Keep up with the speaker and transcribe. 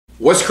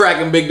What's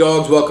cracking, big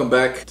dogs? Welcome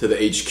back to the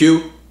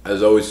HQ.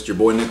 As always, it's your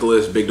boy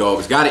Nicholas. Big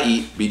dogs gotta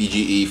eat.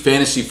 BDGE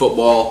fantasy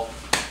football.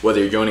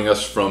 Whether you're joining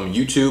us from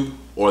YouTube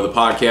or the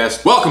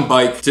podcast, welcome,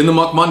 bike. It's In The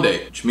Muck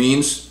Monday, which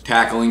means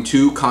tackling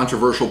two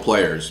controversial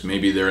players.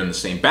 Maybe they're in the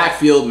same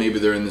backfield, maybe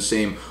they're in the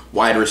same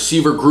wide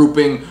receiver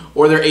grouping,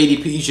 or their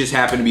ADPs just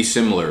happen to be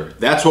similar.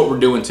 That's what we're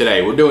doing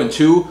today. We're doing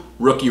two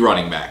rookie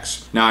running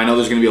backs. Now, I know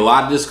there's going to be a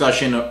lot of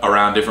discussion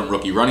around different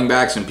rookie running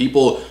backs, and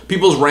people's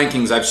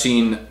rankings I've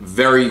seen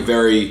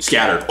very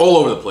scattered all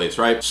over the place,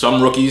 right?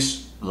 Some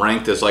rookies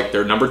ranked as like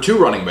their number 2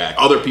 running back.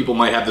 Other people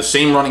might have the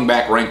same running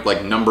back ranked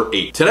like number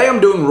 8. Today I'm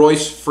doing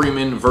Royce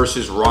Freeman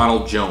versus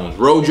Ronald Jones.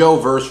 Rojo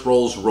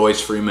versus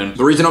Royce Freeman.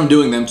 The reason I'm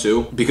doing them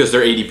too, because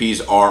their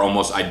ADPs are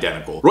almost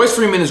identical. Royce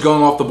Freeman is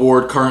going off the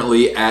board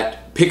currently at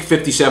pick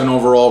 57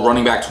 overall,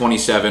 running back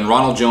 27.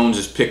 Ronald Jones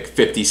is pick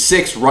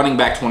 56, running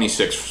back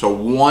 26. So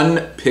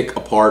one pick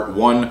apart,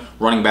 one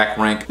running back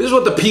rank. This is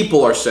what the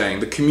people are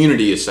saying, the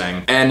community is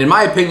saying. And in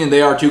my opinion,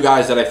 they are two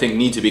guys that I think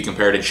need to be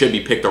compared and should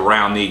be picked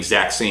around the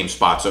exact same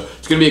spot. So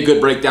it's gonna be a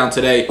good breakdown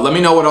today. Let me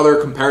know what other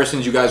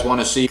comparisons you guys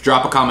wanna see.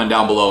 Drop a comment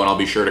down below and I'll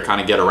be sure to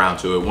kind of get around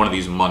to it one of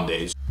these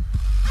Mondays.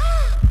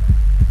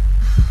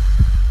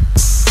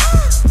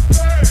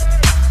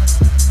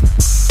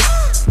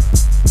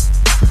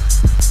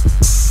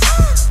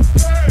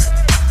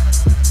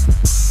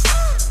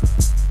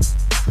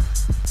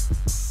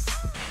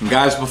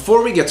 Guys,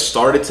 before we get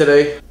started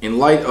today, in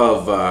light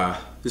of,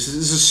 this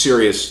is a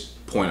serious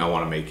point I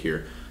want to make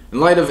here. In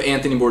light of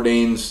Anthony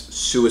Bourdain's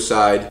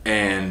suicide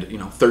and,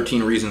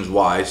 13 Reasons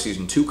Why,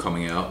 season 2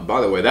 coming out.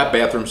 By the way, that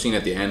bathroom scene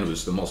at the end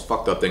was the most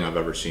fucked up thing I've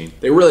ever seen.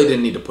 They really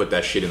didn't need to put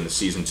that shit in the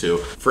season 2.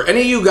 For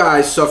any of you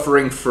guys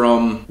suffering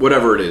from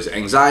whatever it is,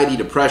 anxiety,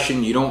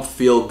 depression, you don't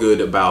feel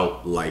good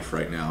about life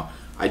right now,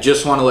 I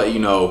just want to let you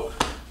know,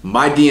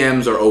 my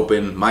DMs are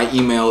open. My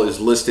email is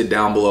listed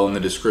down below in the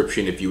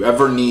description. If you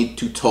ever need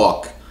to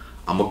talk,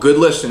 I'm a good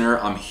listener.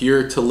 I'm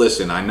here to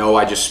listen. I know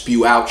I just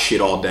spew out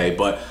shit all day,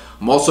 but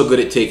I'm also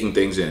good at taking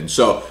things in.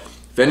 So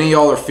if any of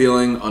y'all are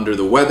feeling under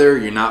the weather,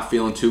 you're not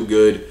feeling too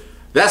good,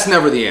 that's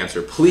never the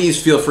answer.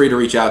 Please feel free to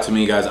reach out to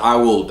me, guys.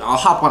 I'll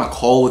hop on a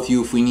call with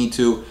you if we need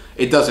to.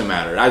 It doesn't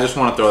matter. I just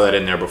want to throw that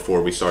in there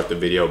before we start the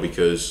video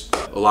because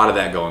a lot of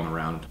that going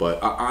around.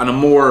 But on a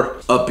more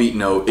upbeat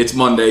note, it's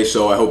Monday,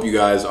 so I hope you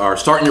guys are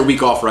starting your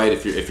week off right.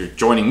 If you're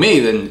joining me,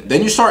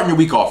 then you're starting your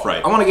week off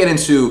right. I want to get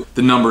into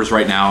the numbers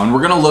right now, and we're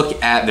going to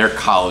look at their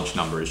college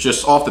numbers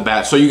just off the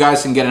bat so you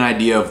guys can get an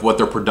idea of what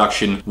their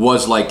production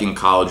was like in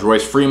college.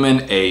 Royce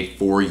Freeman, a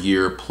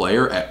 4-year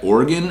player at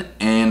Oregon,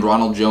 and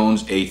Ronald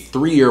Jones, a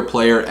 3-year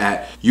player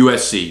at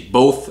USC.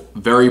 Both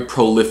very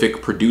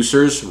prolific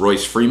producers.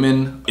 Royce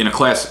Freeman in a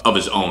class of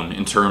his own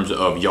in terms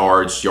of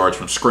yards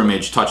from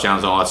scrimmage,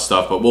 touchdowns, and all that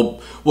stuff, but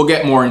we'll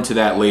get more into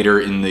that later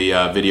in the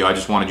video. I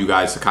just wanted you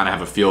guys to kind of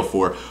have a feel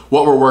for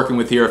what we're working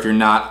with here if you're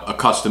not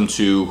accustomed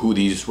to who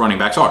these running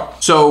backs are.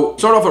 So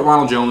start off with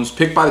Ronald Jones,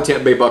 picked by the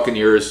Tampa Bay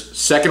Buccaneers,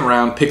 2nd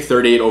round, pick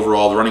 38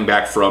 overall, the running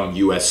back from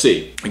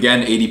USC.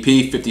 Again,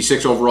 ADP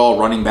 56 overall,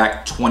 running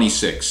back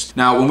 26.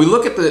 Now, when we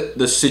look at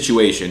the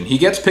situation, he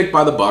gets picked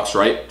by the Bucs,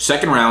 right?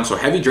 2nd round, so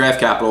heavy draft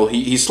capital.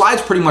 He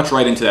slides pretty much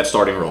right into that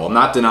starting role. I'm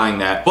not denying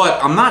that,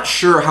 but I'm not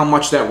sure how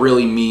much that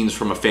really means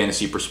from a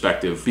fantasy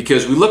perspective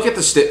because we look at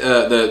the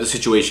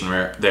situation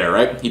there,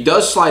 right? He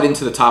does slide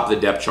into the top of the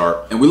depth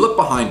chart, and we look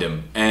behind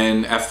him,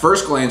 and at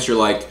first glance, you're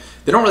like,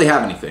 they don't really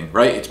have anything,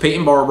 right? It's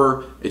Peyton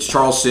Barber, it's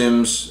Charles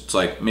Sims, it's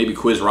like maybe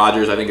Quiz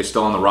Rogers, I think is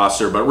still on the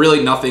roster, but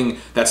really nothing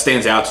that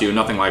stands out to you,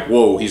 nothing like,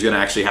 whoa, he's gonna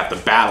actually have to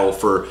battle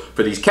for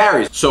these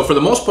carries. So for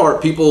the most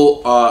part,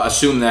 people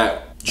assume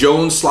that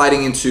Jones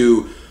sliding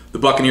into the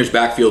Buccaneers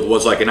backfield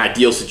was like an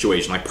ideal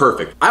situation, like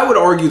perfect. I would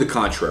argue the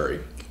contrary.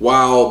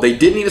 While they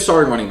did need a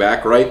starting running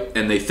back, right,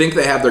 and they think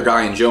they have their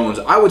guy in Jones,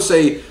 I would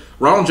say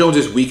Ronald Jones'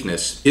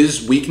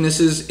 his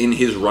weaknesses in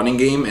his running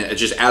game,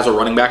 just as a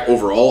running back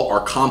overall,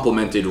 are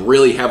complemented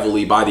really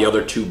heavily by the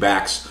other 2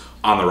 backs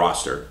on the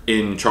roster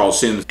in Charles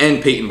Sims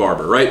and Peyton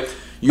Barber, right?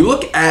 You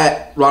look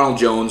at Ronald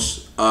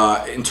Jones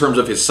in terms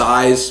of his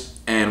size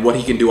and what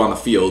he can do on the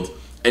field,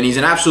 and he's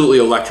an absolutely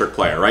electric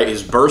player, right?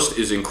 His burst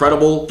is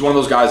incredible. He's one of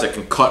those guys that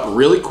can cut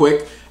really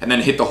quick and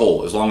then hit the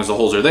hole as long as the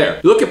holes are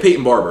there. You look at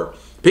Peyton Barber.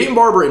 Peyton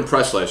Barber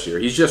impressed last year.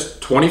 He's just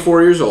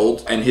 24 years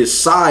old, and his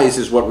size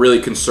is what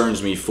really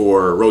concerns me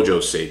for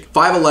Rojo's sake.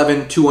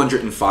 5'11",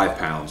 205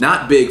 pounds.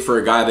 Not big for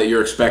a guy that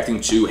you're expecting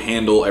to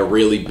handle a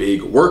really big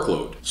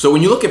workload. So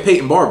when you look at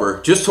Peyton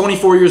Barber, just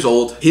 24 years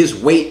old, his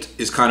weight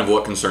is kind of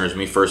what concerns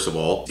me, first of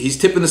all. He's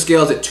tipping the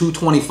scales at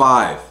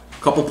 225.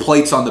 Couple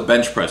plates on the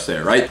bench press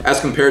there, right? As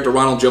compared to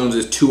Ronald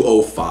Jones'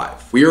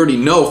 205. We already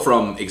know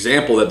from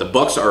example that the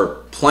Bucs are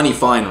plenty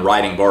fine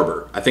riding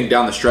Barber. I think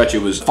down the stretch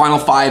it was final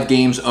 5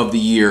 games of the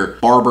year,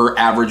 Barber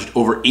averaged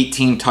over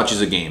 18 touches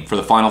a game for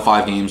the final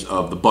 5 games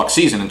of the Bucs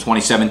season in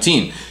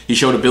 2017. He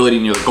showed ability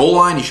near the goal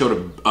line, he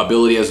showed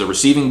ability as a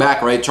receiving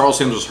back, right? Charles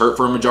Sims was hurt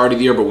for a majority of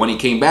the year, but when he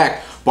came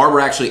back, Barber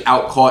actually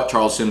out-caught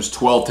Charles Sims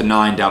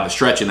 12-9 down the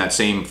stretch in that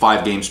same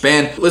 5-game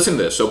span. Listen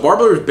to this. So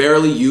Barber was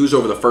barely used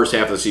over the first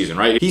half of the season,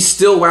 right? He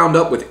still wound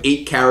up with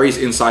 8 carries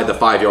inside the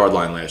 5-yard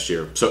line last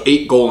year. So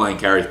 8 goal line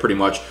carries pretty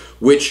much,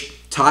 which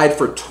tied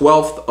for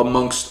 12th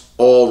amongst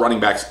all running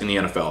backs in the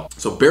NFL.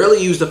 So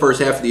barely used the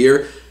first half of the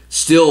year,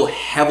 still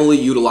heavily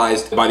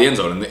utilized by the end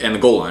zone and the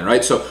goal line,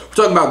 right? So we're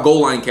talking about goal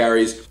line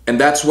carries, and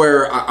that's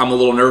where I'm a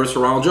little nervous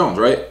for Ronald Jones,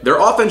 right? Their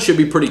offense should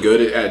be pretty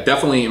good. It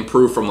definitely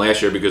improved from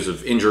last year because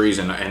of injuries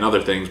and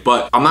other things,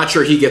 but I'm not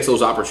sure he gets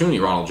those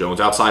opportunities, Ronald Jones,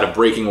 outside of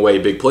breaking away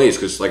big plays,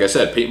 because like I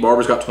said, Peyton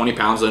Barber's got 20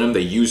 pounds on him.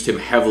 They used him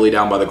heavily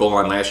down by the goal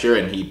line last year,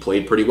 and he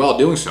played pretty well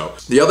doing so.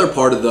 The other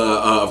part of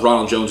of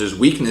Ronald Jones's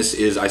weakness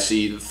is I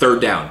see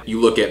third down.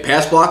 You look at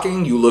pass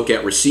blocking, you look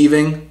at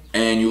receiving,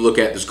 and you look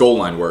at this goal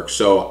line work.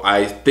 So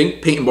I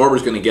think Peyton Barber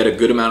is going to get a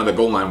good amount of the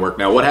goal line work.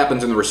 Now, what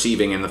happens in the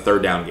receiving and the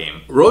third down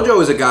game?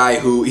 Rojo is a guy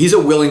who, he's a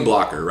willing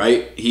blocker,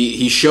 right?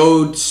 He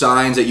showed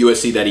signs at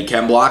USC that he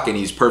can block, and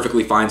he's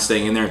perfectly fine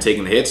staying in there and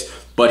taking the hits,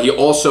 but he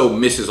also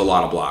misses a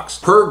lot of blocks.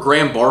 Per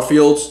Graham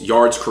Barfield's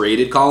yards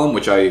created column,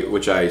 which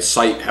I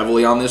cite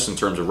heavily on this in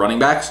terms of running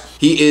backs,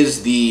 he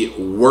is the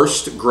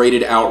worst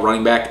graded out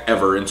running back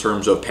ever in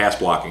terms of pass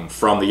blocking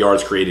from the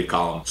yards created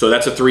column. So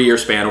that's a 3-year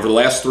span. Over the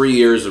last 3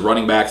 years, the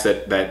running backs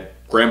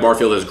that Graham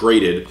Barfield has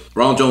graded,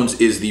 Ronald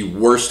Jones is the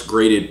worst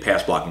graded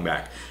pass blocking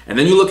back. And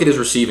then you look at his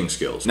receiving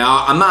skills.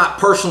 Now, I'm not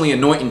personally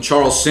anointing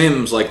Charles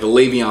Sims like the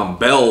Le'Veon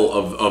Bell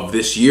of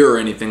this year or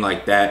anything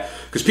like that,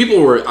 because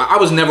I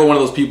was never one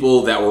of those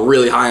people that were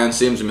really high on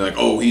Sims and be like,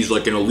 oh, he's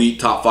like an elite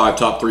top 5,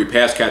 top 3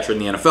 pass catcher in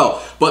the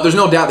NFL. But there's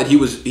no doubt that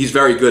he's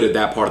very good at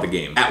that part of the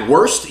game. At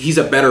worst, he's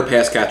a better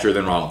pass catcher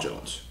than Ronald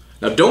Jones.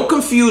 Now, don't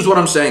confuse what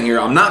I'm saying here.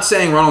 I'm not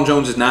saying Ronald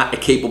Jones is not a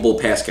capable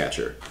pass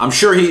catcher. I'm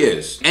sure he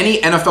is.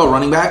 Any NFL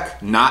running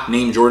back, not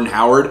named Jordan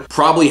Howard,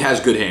 probably has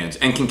good hands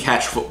and can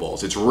catch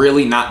footballs. It's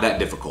really not that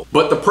difficult.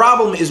 But the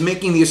problem is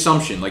making the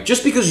assumption, like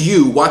just because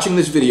you, watching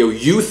this video,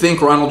 you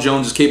think Ronald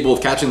Jones is capable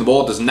of catching the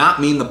ball does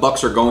not mean the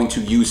Bucs are going to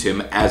use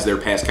him as their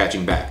pass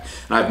catching back.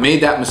 And I've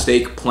made that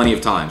mistake plenty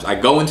of times. I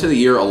go into the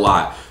year a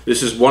lot.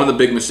 This is one of the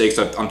big mistakes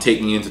I'm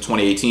taking into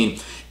 2018.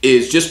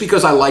 Is just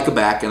because I like a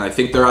back and I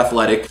think they're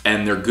athletic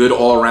and they're good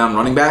all-around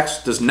running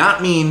backs does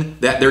not mean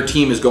that their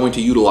team is going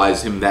to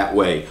utilize him that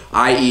way,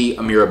 i.e.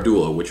 Amir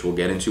Abdullah, which we'll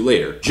get into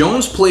later.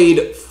 Jones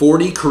played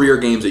 40 career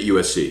games at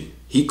USC.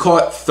 He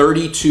caught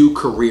 32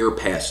 career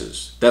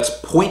passes. That's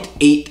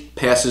 0.8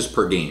 passes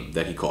per game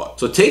that he caught.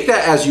 So take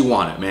that as you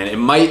want it, man. It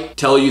might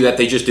tell you that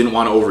they just didn't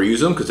want to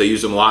overuse him because they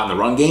used him a lot in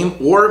the run game,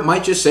 or it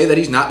might just say that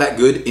he's not that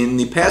good in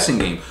the passing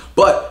game.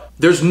 But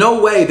there's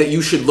no way that you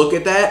should look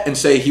at that and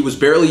say he was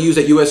barely used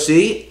at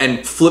USC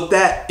and flip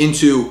that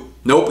into,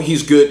 nope,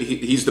 he's good.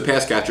 He's the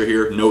pass catcher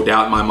here, no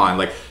doubt in my mind.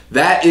 Like,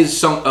 that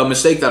is a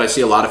mistake that I see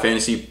a lot of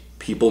fantasy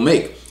people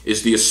make,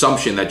 is the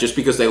assumption that just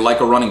because they like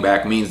a running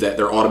back means that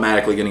they're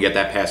automatically going to get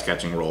that pass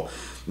catching role.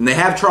 And they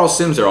have Charles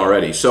Sims there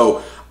already.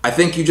 So I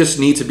think you just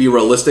need to be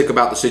realistic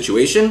about the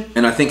situation,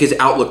 and I think his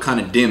outlook kind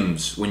of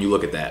dims when you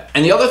look at that.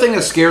 And the other thing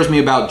that scares me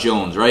about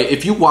Jones, right?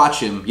 If you watch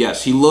him,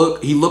 yes, he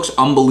looks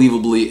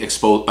unbelievably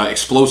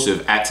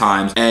explosive at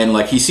times, and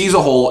like he sees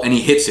a hole and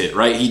he hits it,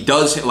 right? He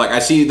does, like I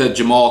see the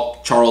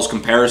Jamaal Charles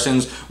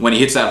comparisons when he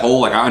hits that hole.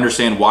 Like I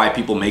understand why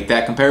people make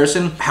that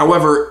comparison.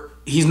 However,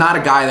 he's not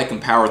a guy that can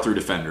power through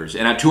defenders.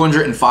 And at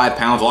 205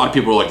 pounds, a lot of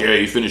people are like, yeah,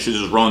 he finishes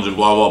his runs and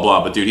blah, blah,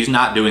 blah. But dude, he's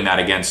not doing that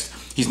against...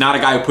 He's not a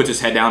guy who puts his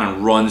head down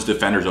and runs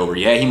defenders over.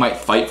 Yeah, he might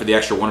fight for the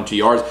extra 1 or 2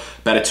 yards,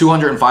 but at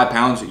 205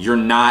 pounds, you're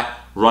not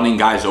running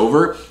guys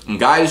over. And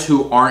guys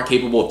who aren't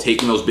capable of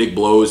taking those big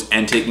blows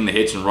and taking the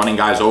hits and running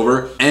guys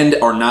over and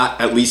are not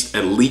at least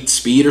elite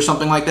speed or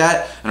something like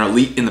that and are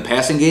elite in the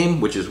passing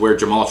game, which is where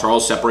Jamaal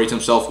Charles separates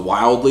himself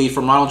wildly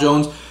from Ronald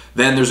Jones,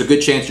 then there's a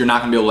good chance you're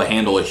not going to be able to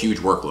handle a huge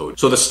workload.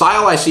 So the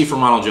style I see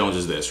from Ronald Jones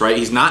is this, right?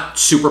 He's not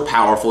super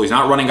powerful. He's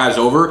not running guys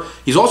over.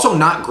 He's also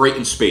not great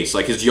in space.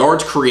 Like his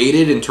yards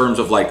created in terms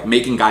of like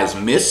making guys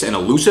miss and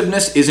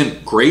elusiveness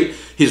isn't great.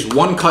 His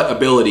one-cut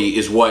ability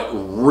is what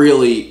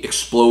really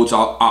explodes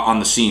on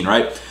the scene,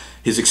 right?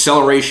 His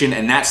acceleration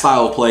and that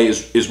style of play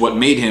is what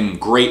made him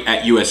great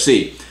at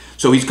USC.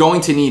 So he's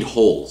going to need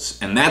holes,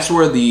 and that's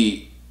where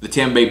the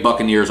Tampa Bay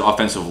Buccaneers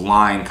offensive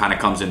line kind of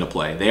comes into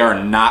play. They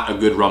are not a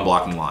good run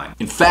blocking line.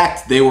 In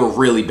fact, they were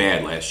really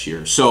bad last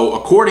year. So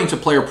according to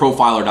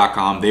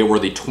playerprofiler.com, they were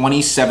the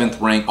 27th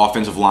ranked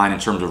offensive line in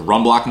terms of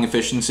run blocking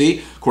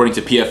efficiency. According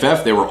to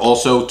PFF, they were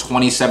also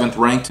 27th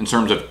ranked in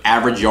terms of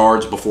average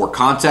yards before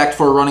contact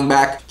for a running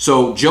back.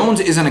 So Jones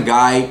isn't a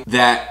guy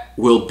that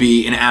will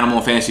be an animal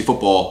in fantasy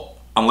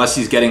football unless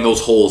he's getting those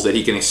holes that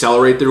he can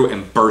accelerate through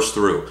and burst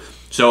through.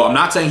 So I'm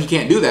not saying he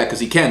can't do that, because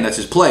he can, that's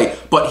his play,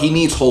 but he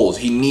needs holes.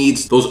 He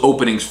needs those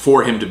openings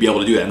for him to be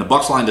able to do that. And the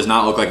Bucs line does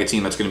not look like a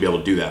team that's going to be able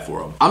to do that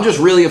for him. I'm just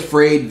really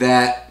afraid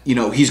that, you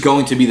know, he's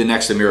going to be the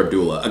next Amir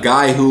Abdullah, a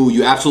guy who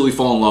you absolutely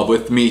fall in love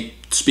with. Me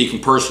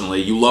speaking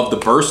personally, you love the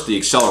burst, the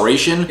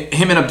acceleration.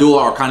 Him and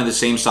Abdullah are kind of the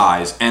same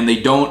size, and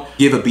they don't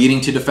give a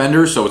beating to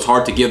defenders, so it's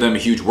hard to give them a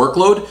huge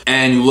workload.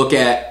 And you look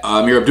at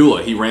Amir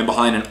Abdullah, he ran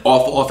behind an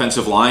awful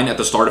offensive line at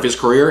the start of his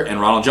career, and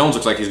Ronald Jones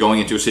looks like he's going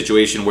into a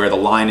situation where the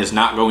line is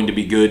not going to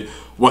be good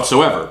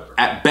whatsoever.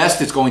 At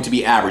best, it's going to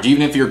be average.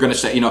 Even if you're going to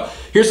say, you know,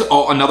 here's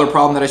another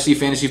problem that I see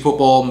fantasy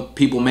football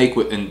people make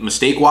with, and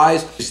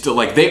mistake-wise, is still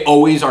like they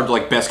always are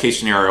like best case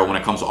scenario when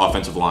it comes to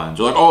offensive lines.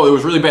 They're like, oh, it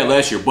was really bad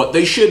last year, but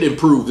they should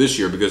improve this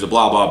year because of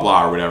blah, blah,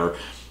 blah, or whatever.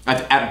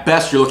 At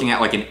best, you're looking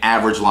at like an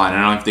average line,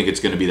 and I don't think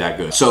it's going to be that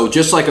good. So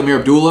just like Amir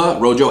Abdullah,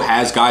 Rojo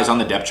has guys on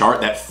the depth chart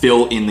that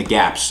fill in the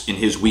gaps in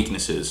his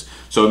weaknesses.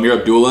 So Amir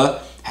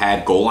Abdullah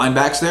had goal line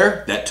backs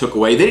there that took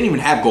away. They didn't even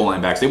have goal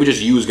line backs. They would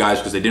just use guys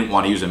because they didn't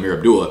want to use Amir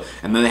Abdullah.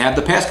 And then they had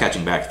the pass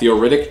catching back, Theo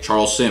Riddick,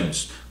 Charles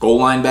Sims. Goal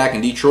line back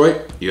in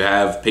Detroit, you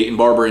have Peyton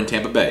Barber in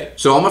Tampa Bay.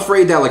 So I'm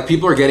afraid that like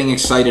people are getting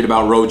excited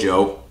about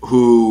Rojo,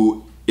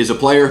 who is a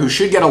player who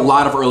should get a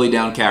lot of early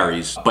down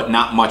carries, but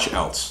not much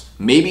else.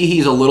 Maybe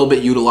he's a little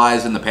bit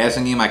utilized in the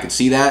passing game. I could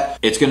see that.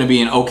 It's going to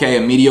be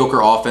a mediocre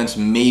offense,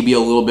 maybe a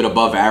little bit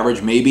above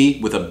average, maybe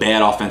with a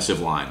bad offensive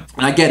line.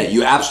 And I get it.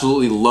 You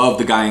absolutely love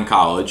the guy in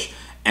college.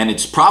 And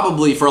it's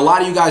probably, for a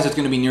lot of you guys, it's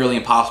going to be nearly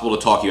impossible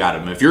to talk you out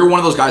of him. If you're one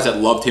of those guys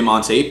that loved him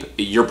on tape,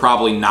 you're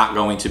probably not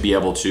going to be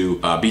able to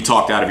be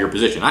talked out of your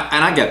position.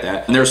 And I get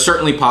that. And there's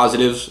certainly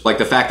positives, like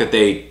the fact that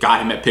they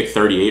got him at pick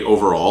 38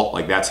 overall.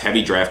 Like, that's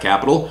heavy draft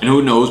capital. And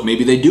who knows,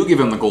 maybe they do give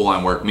him the goal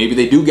line work. Maybe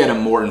they do get him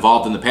more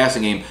involved in the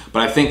passing game.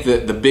 But I think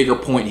that the bigger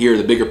point here,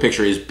 the bigger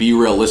picture is be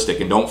realistic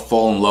and don't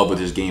fall in love with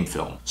his game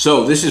film.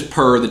 So this is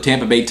per the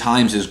Tampa Bay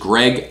Times'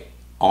 Greg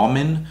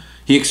Auman.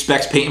 He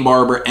expects Peyton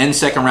Barber and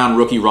second-round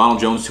rookie Ronald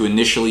Jones to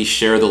initially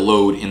share the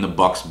load in the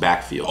Bucs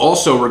backfield.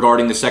 Also,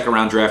 regarding the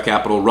second-round draft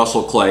capital,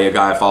 Russell Clay, a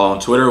guy I follow on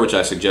Twitter, which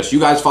I suggest you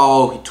guys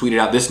follow, he tweeted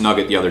out this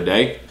nugget the other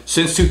day.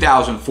 Since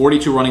 2000,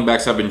 42 running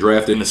backs have been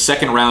drafted in the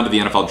second round of the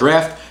NFL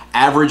draft.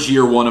 Average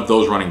year one of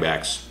those running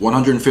backs: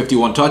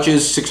 151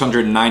 touches,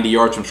 690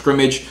 yards from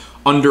scrimmage,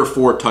 under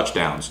 4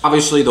 touchdowns.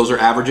 Obviously, those are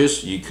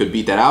averages. You could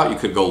beat that out. You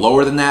could go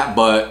lower than that,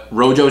 but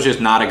Rojo's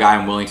just not a guy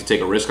I'm willing to take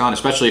a risk on,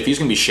 especially if he's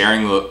going to be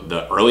sharing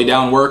the early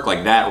down work.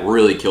 Like, that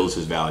really kills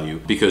his value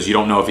because you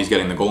don't know if he's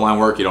getting the goal line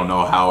work. You don't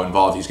know how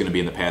involved he's going to be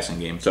in the passing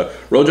game. So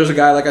Rojo's a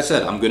guy, like I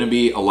said, I'm going to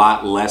be a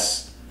lot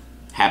less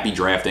happy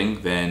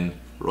drafting than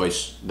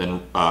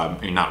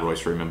not Royce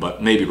Freeman,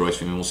 but maybe Royce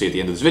Freeman, we'll see at the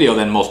end of this video,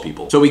 than most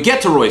people. So we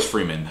get to Royce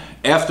Freeman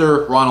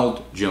after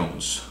Ronald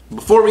Jones.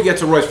 Before we get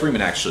to Royce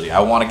Freeman, actually, I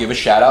want to give a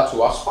shout out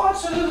to our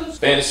sponsors,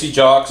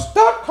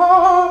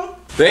 FantasyJocks.com.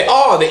 They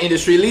are the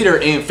industry leader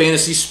in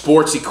fantasy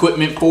sports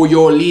equipment for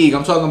your league.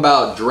 I'm talking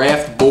about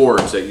draft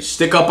boards that you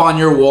stick up on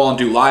your wall and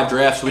do live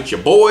drafts with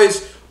your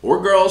boys or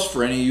girls,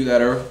 for any of you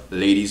that are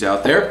ladies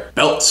out there.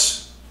 Belts.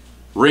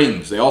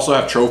 Rings. They also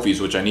have trophies,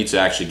 which I need to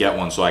actually get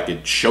one so I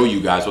could show you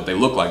guys what they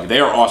look like. They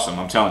are awesome,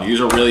 I'm telling you.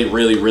 These are really,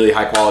 really, really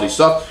high quality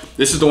stuff.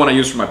 This is the one I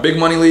use for my big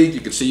money league. You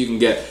can see you can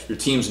get your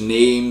team's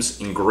names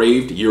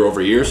engraved year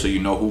over year so you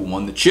know who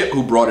won the chip,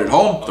 who brought it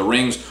home. The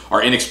rings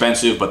are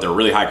inexpensive, but they're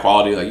really high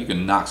quality. Like, you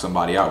can knock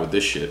somebody out with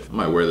this shit. I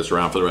might wear this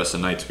around for the rest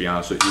of the night, to be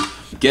honest with you.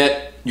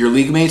 Get your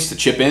league mates to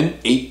chip in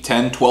 8,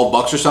 10, 12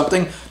 bucks or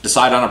something.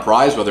 Decide on a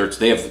prize, whether it's,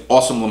 they have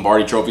awesome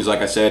Lombardi trophies, like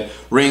I said,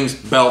 rings,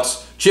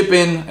 belts. Chip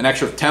in an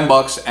extra 10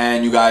 bucks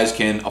and you guys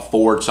can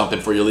afford something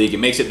for your league. It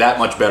makes it that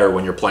much better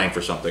when you're playing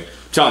for something.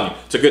 I'm telling you,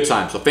 it's a good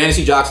time. So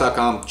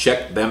FantasyJocks.com,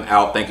 check them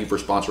out. Thank you for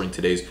sponsoring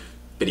today's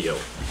video.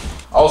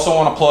 I also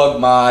want to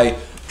plug my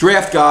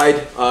draft guide.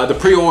 The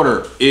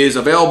pre-order is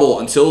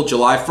available until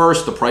July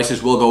 1st. The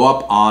prices will go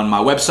up on my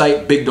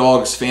website,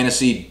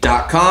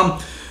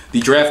 BigDogsFantasy.com. The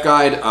draft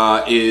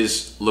guide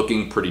is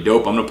looking pretty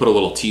dope. I'm going to put a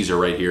little teaser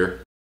right here.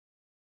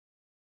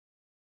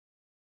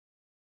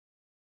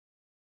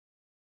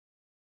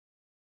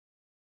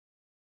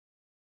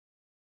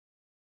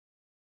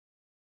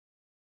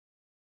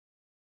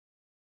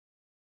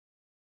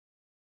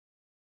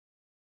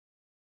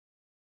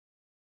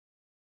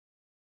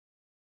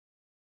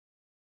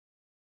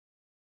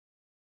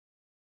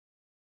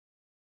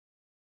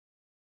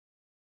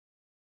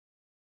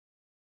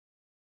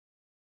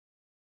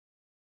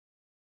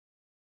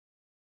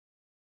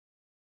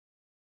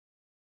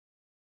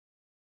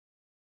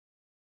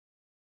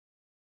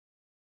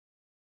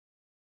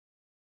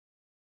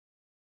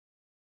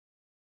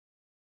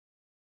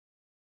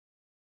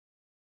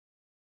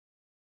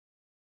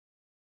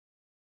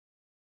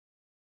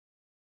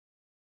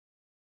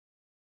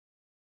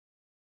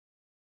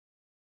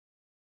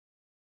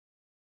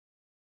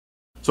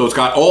 So it's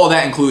got all of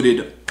that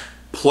included,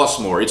 plus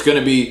more. It's going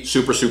to be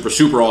super, super,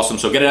 super awesome.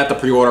 So get it at the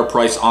pre-order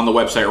price on the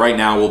website right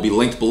now. Will be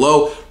linked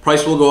below.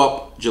 Price will go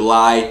up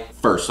July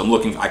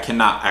 1st. I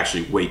cannot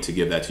actually wait to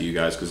give that to you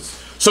guys because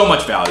it's so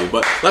much value.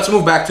 But let's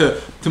move back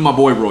to my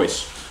boy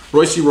Royce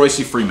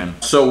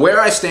Freeman. So where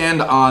I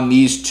stand on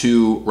these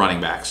two running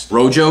backs,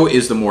 Rojo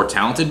is the more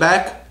talented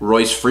back.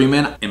 Royce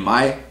Freeman, in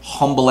my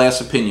humble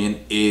ass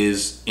opinion,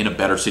 is in a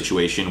better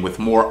situation with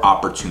more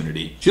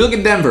opportunity. So you look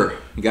at Denver,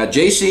 you got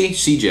JC,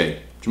 CJ.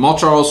 Jamaal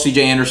Charles, CJ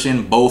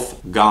Anderson, both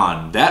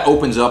gone. That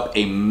opens up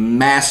a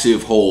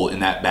massive hole in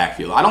that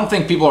backfield. I don't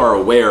think people are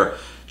aware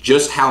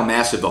just how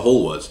massive the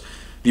hole was.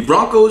 The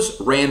Broncos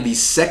ran the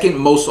second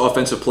most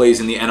offensive plays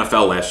in the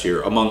NFL last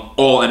year among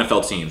all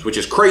NFL teams, which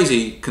is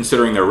crazy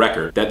considering their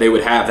record, that they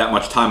would have that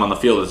much time on the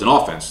field as an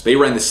offense. They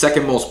ran the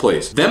second most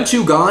plays. Them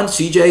two gone,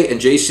 CJ and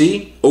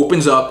JC,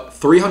 opens up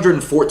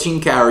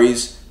 314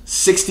 carries,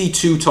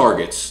 62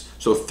 targets.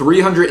 So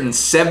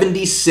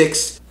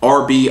 376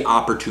 RB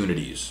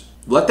opportunities.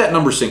 Let that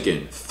number sink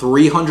in.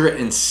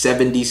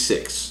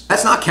 376.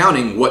 That's not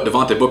counting what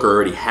Devontae Booker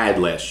already had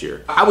last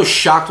year. I was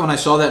shocked when I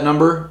saw that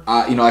number.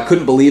 I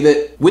couldn't believe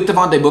it. With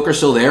Devontae Booker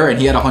still there, and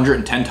he had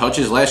 110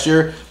 touches last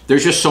year,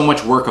 there's just so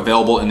much work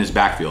available in this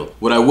backfield.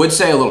 What I would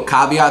say, a little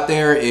caveat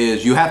there,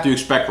 is you have to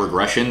expect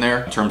regression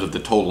there in terms of the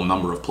total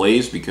number of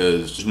plays,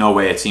 because there's no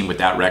way a team with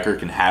that record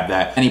can have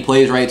that many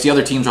plays, right? It's the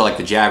other teams are like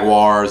the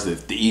Jaguars,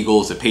 the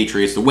Eagles, the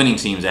Patriots, the winning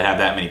teams that have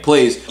that many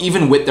plays.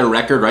 Even with their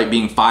record, right,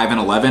 being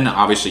 5-11,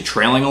 obviously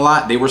trailing a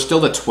lot, they were still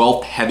the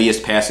 12th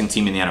heaviest passing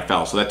team in the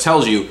NFL. So that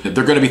tells you that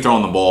they're going to be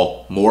throwing the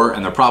ball more,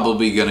 and they're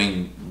probably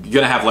going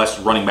to have less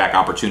running back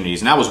opportunities.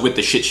 And that was with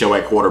the shit show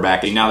at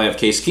quarterback. Now they have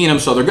Case Keenum,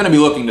 so they're going to be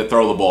looking to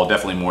throw the ball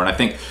definitely more. And I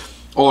think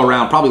all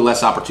around, probably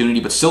less opportunity,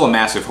 but still a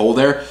massive hole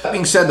there. That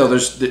being said, though,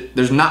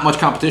 there's not much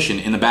competition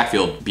in the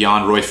backfield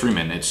beyond Royce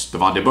Freeman. It's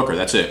Devontae Booker.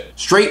 That's it.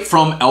 Straight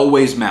from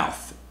Elway's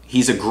mouth.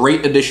 He's a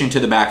great addition to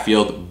the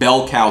backfield,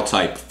 bell cow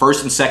type.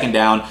 First and second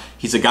down,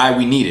 he's a guy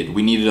we needed.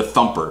 We needed a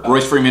thumper.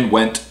 Royce Freeman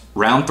went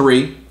round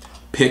 3.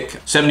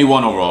 Pick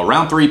 71 overall.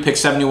 Round 3, pick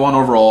 71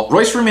 overall.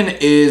 Royce Freeman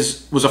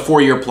was a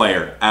 4-year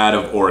player out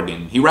of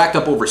Oregon. He racked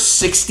up over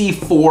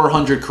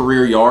 6,400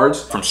 career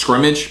yards from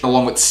scrimmage,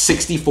 along with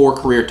 64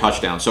 career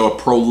touchdowns. So a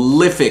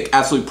prolific,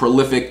 absolutely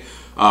prolific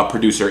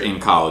producer in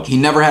college. He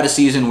never had a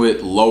season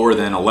with lower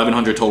than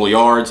 1,100 total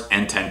yards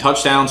and 10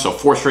 touchdowns. So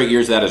 4 straight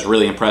years, that is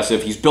really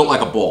impressive. He's built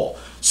like a ball.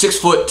 6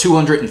 foot,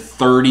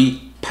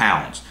 230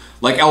 pounds.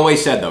 Like Elway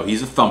said, though,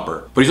 he's a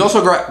thumper. But he's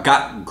also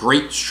got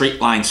great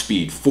straight line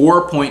speed.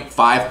 4.54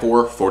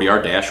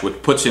 40-yard dash,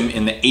 which puts him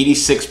in the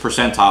 86th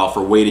percentile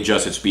for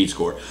weight-adjusted speed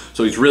score.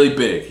 So he's really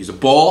big. He's a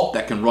ball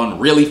that can run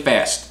really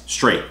fast,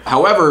 straight.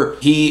 However,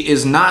 he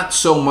is not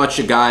so much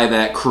a guy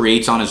that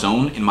creates on his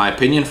own, in my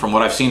opinion, from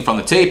what I've seen from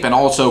the tape, and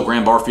also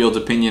Graham Barfield's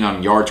opinion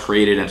on yards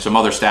created and some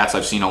other stats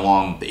I've seen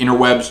along the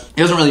interwebs.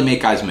 He doesn't really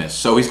make guys miss.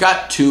 So he's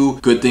got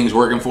 2 good things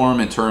working for him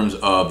in terms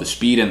of the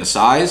speed and the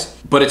size.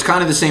 But it's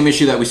kind of the same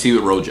issue that we see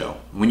with Rojo.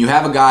 When you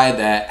have a guy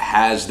that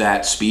has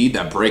that speed,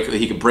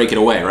 he can break it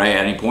away, right?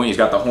 At any point, he's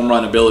got the home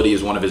run ability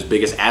as one of his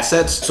biggest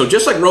assets. So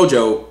just like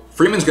Rojo,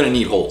 Freeman's going to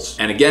need holes.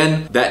 And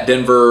again, that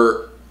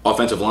Denver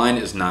offensive line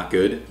is not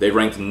good. They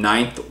ranked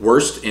 9th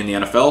worst in the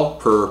NFL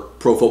per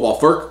Pro Football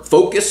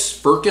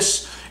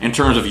Focus in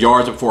terms of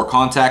yards before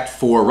contact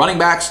for running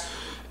backs.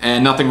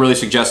 And nothing really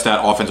suggests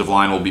that offensive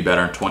line will be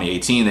better in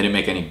 2018. They didn't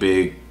make any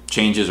big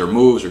changes or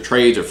moves or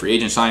trades or free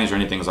agent signings or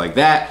anything like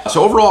that.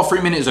 So overall,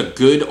 Freeman is a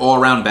good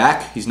all-around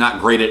back. He's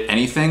not great at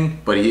anything,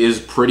 but he is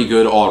pretty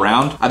good all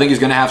around. I think he's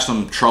going to have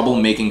some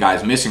trouble making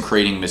guys miss and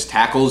creating missed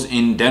tackles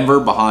in Denver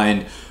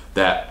behind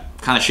that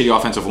kind of shitty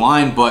offensive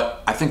line,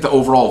 but I think the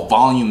overall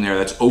volume there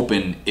that's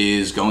open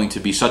is going to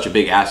be such a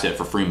big asset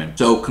for Freeman.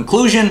 So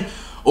conclusion,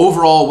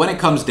 overall, when it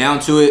comes down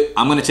to it,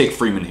 I'm going to take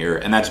Freeman here,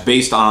 and that's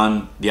based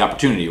on the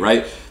opportunity,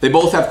 right? They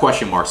both have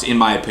question marks, in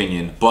my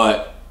opinion,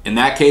 but in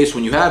that case,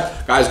 when you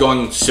have guys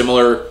going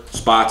similar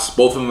spots,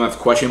 both of them have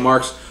question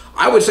marks,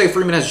 I would say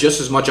Freeman has just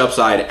as much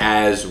upside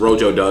as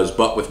Rojo does,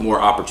 but with more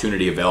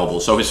opportunity available.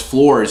 So his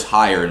floor is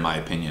higher, in my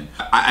opinion.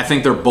 I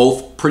think they're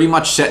both pretty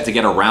much set to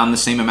get around the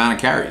same amount of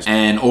carries.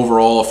 And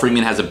overall,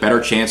 Freeman has a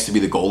better chance to be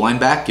the goal line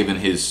back, given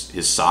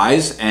his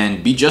size,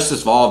 and be just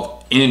as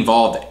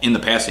involved in the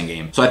passing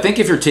game. So I think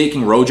if you're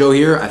taking Rojo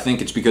here, I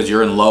think it's because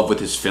you're in love with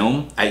his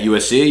film at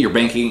USC.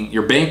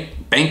 You're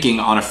banking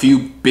on a few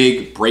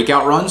big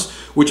breakout runs,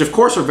 which of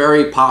course are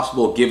very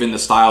possible given the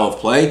style of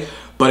play,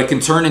 but it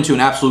can turn into an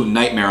absolute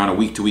nightmare on a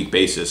week-to-week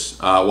basis.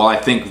 While I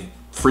think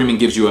Freeman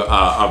gives you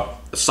a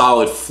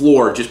solid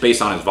floor just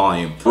based on his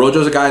volume.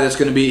 Rojo's a guy that's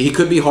going to be, he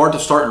could be hard to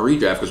start in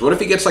redraft, because what if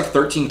he gets like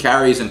 13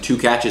 carries and 2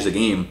 catches a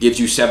game, gives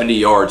you 70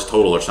 yards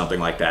total or something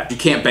like that? You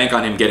can't bank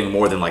on him getting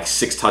more than like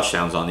 6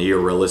 touchdowns on the year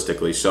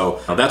realistically. So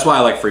that's why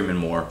I like Freeman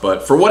more.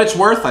 But for what it's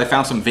worth, I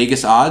found some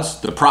Vegas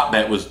odds. The prop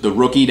bet was the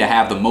rookie to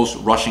have the most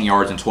rushing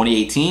yards in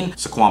 2018.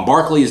 Saquon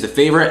Barkley is the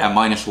favorite at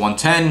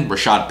 -110.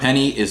 Rashad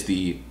Penny is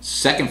the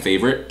second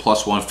favorite,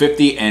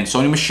 +150. And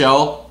Sony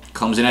Michel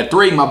comes in at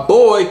 3, my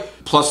boy,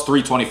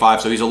 +325,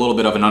 so he's a little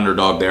bit of an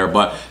underdog there,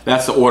 but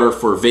that's the order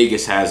for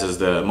Vegas has as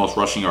the most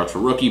rushing yards for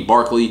rookie: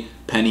 Barkley,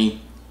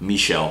 Penny,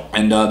 Michel.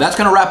 And that's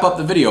going to wrap up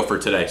the video for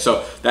today.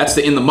 So that's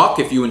the In the Muck.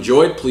 If you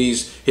enjoyed,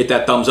 please hit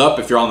that thumbs up.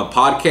 If you're on the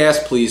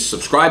podcast, please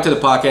subscribe to the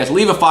podcast.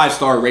 Leave a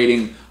 5-star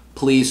rating,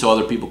 please, so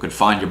other people can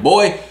find your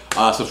boy.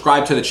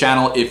 Subscribe to the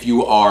channel if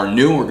you are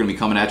new. We're going to be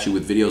coming at you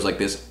with videos like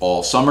this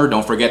all summer.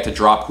 Don't forget to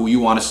drop who you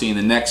want to see in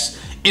the next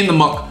In the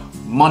Muck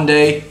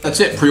Monday. That's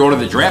it. Pre-order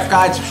the draft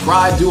guide,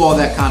 subscribe, do all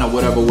that kind of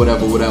whatever.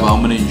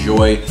 I'm going to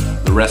enjoy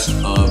the rest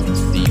of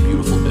the